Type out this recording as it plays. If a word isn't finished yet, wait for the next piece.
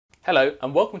Hello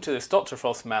and welcome to this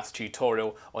DrFrostMaths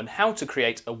tutorial on how to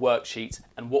create a worksheet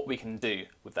and what we can do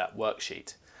with that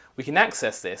worksheet. We can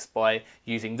access this by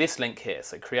using this link here,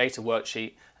 so create a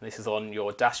worksheet, and this is on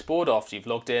your dashboard after you've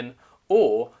logged in,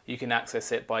 or you can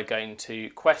access it by going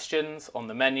to questions on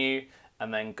the menu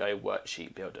and then go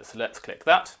worksheet builder. So let's click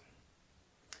that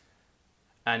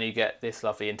and you get this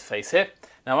lovely interface here.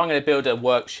 Now I'm going to build a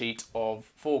worksheet of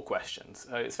 4 questions.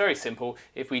 So it's very simple.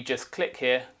 If we just click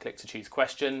here, click to choose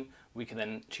question, we can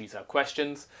then choose our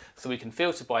questions. So we can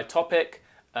filter by topic,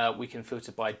 we can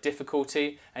filter by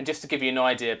difficulty, and just to give you an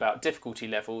idea about difficulty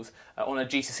levels, on a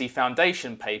GCSE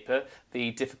foundation paper, the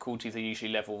difficulties are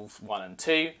usually levels 1 and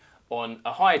 2. On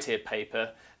a higher tier paper,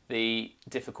 the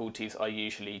difficulties are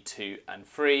usually 2 and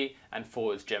 3, and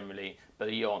 4 is generally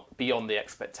beyond the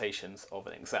expectations of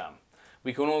an exam.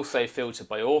 We can also filter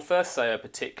by author, so a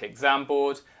particular exam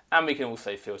board, and we can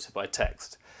also filter by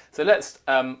text. So let's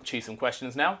choose some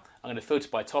questions now. I'm going to filter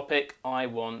by topic. I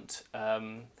want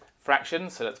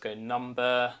fractions, so let's go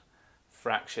number,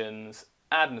 fractions,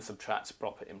 add and subtract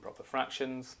proper, improper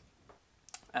fractions.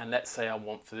 And let's say I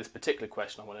want, for this particular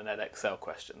question, I want an Excel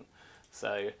question.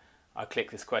 So I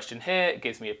click this question here, it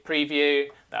gives me a preview,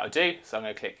 that'll do. So I'm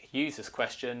going to click use this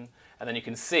question, and then you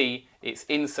can see it's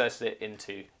inserted it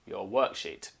into your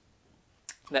worksheet.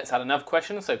 Let's add another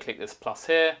question, so click this plus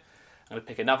here. I'm going to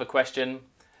pick another question,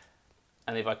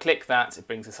 and if I click that, it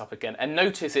brings this up again. And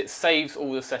notice it saves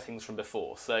all the settings from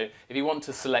before. So if you want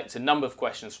to select a number of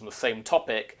questions from the same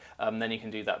topic, then you can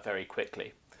do that very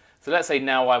quickly. So let's say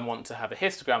now I want to have a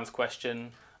histograms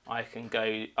question. I can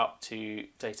go up to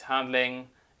data handling.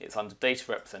 It's under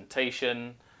data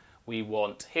representation. We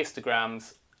want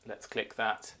histograms. Let's click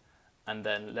that. And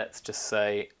then let's just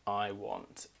say I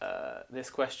want this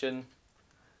question,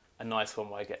 a nice one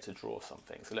where I get to draw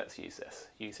something. So let's use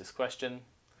this question,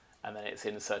 and then it's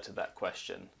inserted that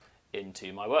question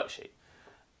into my worksheet.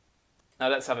 Now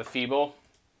let's have a few more.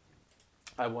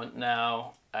 I want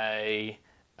now a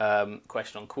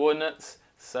question on coordinates.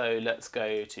 So let's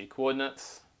go to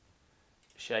coordinates,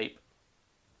 shape,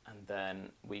 and then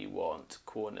we want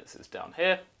coordinates is down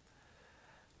here.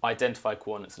 Identify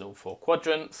coordinates in all 4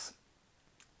 quadrants.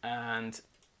 And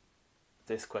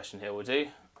this question here will do.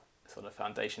 It's on a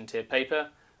foundation tier paper.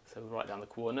 So we'll write down the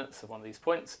coordinates of one of these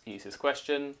points, use this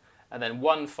question, and then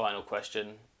one final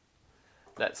question.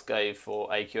 Let's go for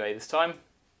AQA this time.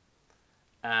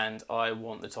 And I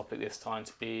want the topic this time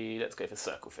to be, let's go for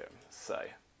circle theorem. So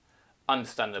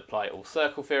understand and apply all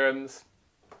circle theorems.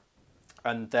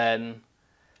 And then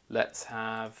let's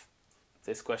have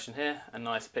this question here, a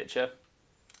nice picture.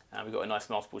 And we've got a nice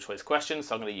multiple choice question,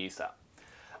 so I'm going to use that.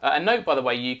 And note, by the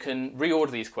way, you can reorder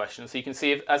these questions. So you can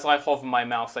see as I hover my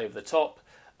mouse over the top,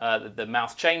 the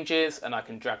mouse changes and I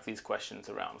can drag these questions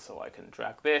around. So I can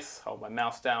drag this, hold my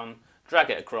mouse down,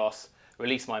 drag it across,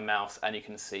 release my mouse, and you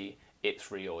can see it's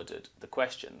reordered the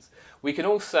questions. We can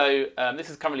also,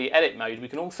 this is currently edit mode, we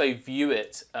can also view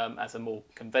it as a more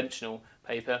conventional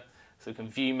paper. So we can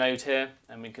view mode here,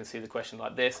 and we can see the question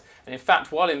like this. And in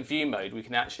fact, while in view mode, we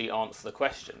can actually answer the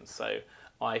question. So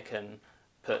I can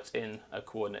put in a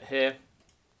coordinate here,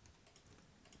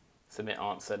 submit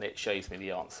answer, and it shows me the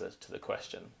answer to the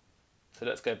question. So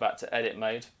let's go back to edit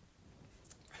mode.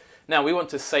 Now we want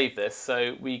to save this,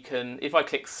 so we can, if I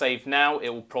click save now, it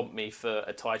will prompt me for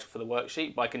a title for the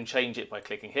worksheet, but I can change it by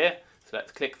clicking here. So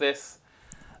let's click this,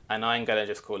 and I'm going to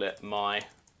just call it My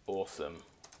Awesome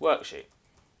Worksheet.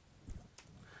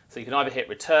 So you can either hit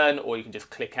return or you can just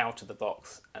click out of the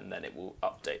box and then it will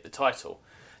update the title.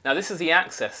 Now this is the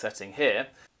access setting here,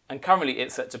 and currently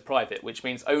it's set to private, which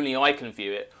means only I can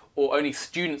view it or only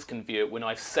students can view it when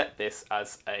I've set this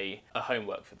as a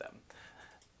homework for them.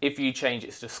 If you change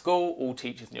it to school, all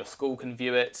teachers in your school can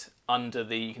view it. Under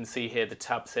the, you can see here the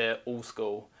tabs here, all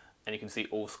school, and you can see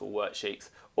all school worksheets.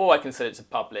 Or I can set it to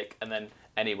public and then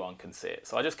anyone can see it.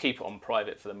 So I just keep it on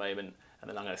private for the moment, and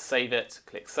then I'm going to save it,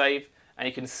 click save. And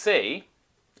you can see,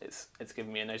 it's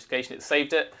giving me a notification, it's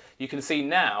saved it. You can see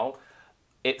now,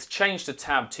 it's changed the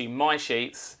tab to My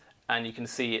Sheets, and you can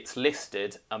see it's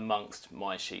listed amongst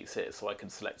My Sheets here. So I can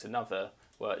select another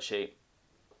worksheet,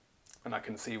 and I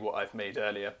can see what I've made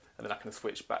earlier, and then I can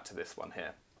switch back to this one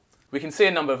here. We can see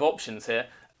a number of options here.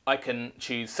 I can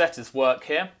choose Set as Work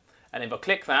here, and if I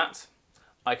click that,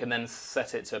 I can then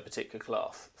set it to a particular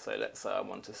class. So let's say I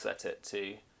want to set it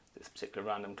to this particular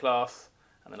random class.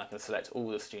 And then I can select all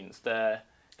the students there,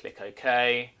 click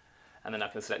OK, and then I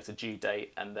can select a due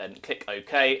date and then click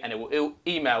OK, and it will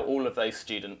email all of those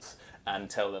students and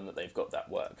tell them that they've got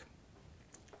that work.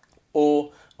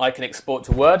 Or I can export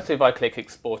to Word, so if I click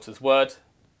Export as Word,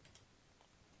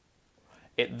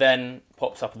 it then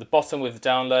pops up at the bottom with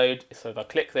download. So if I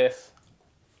click this,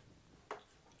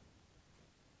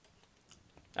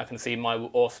 I can see my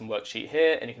awesome worksheet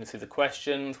here, and you can see the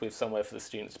questions with somewhere for the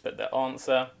students to put their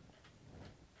answer.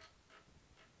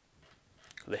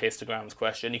 The histograms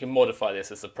question. You can modify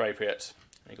this as appropriate.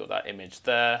 You've got that image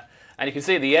there. And you can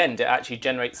see at the end, it actually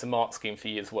generates a mark scheme for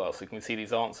you as well. So you can see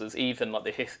these answers, even like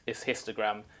this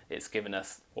histogram, it's given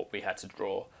us what we had to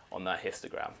draw on that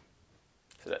histogram.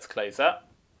 So let's close that.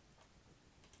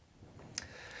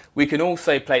 We can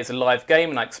also play as a live game,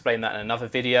 and I explained that in another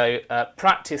video.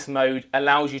 Practice mode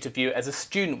allows you to view it as a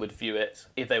student would view it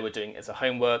if they were doing it as a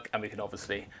homework, and we can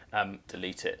obviously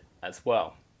delete it as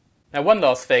well. Now, one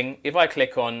last thing, if I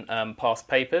click on past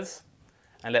papers,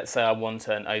 and let's say I want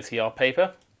an OCR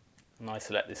paper, and I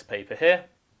select this paper here,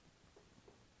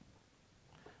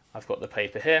 I've got the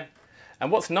paper here.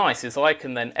 And what's nice is I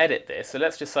can then edit this. So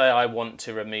let's just say I want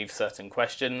to remove certain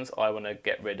questions. I want to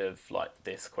get rid of like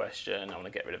this question. I want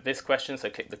to get rid of this question. So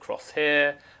click the cross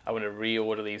here. I want to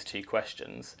reorder these two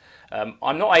questions.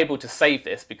 I'm not able to save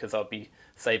this because I'll be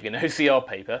saving an OCR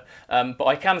paper, but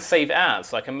I can save as.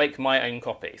 So I can make my own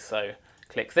copy. So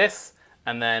click this,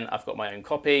 and then I've got my own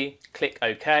copy. Click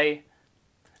OK.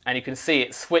 And you can see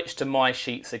it switched to my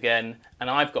sheets again,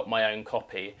 and I've got my own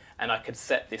copy, and I could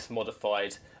set this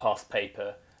modified past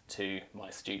paper to my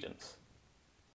students.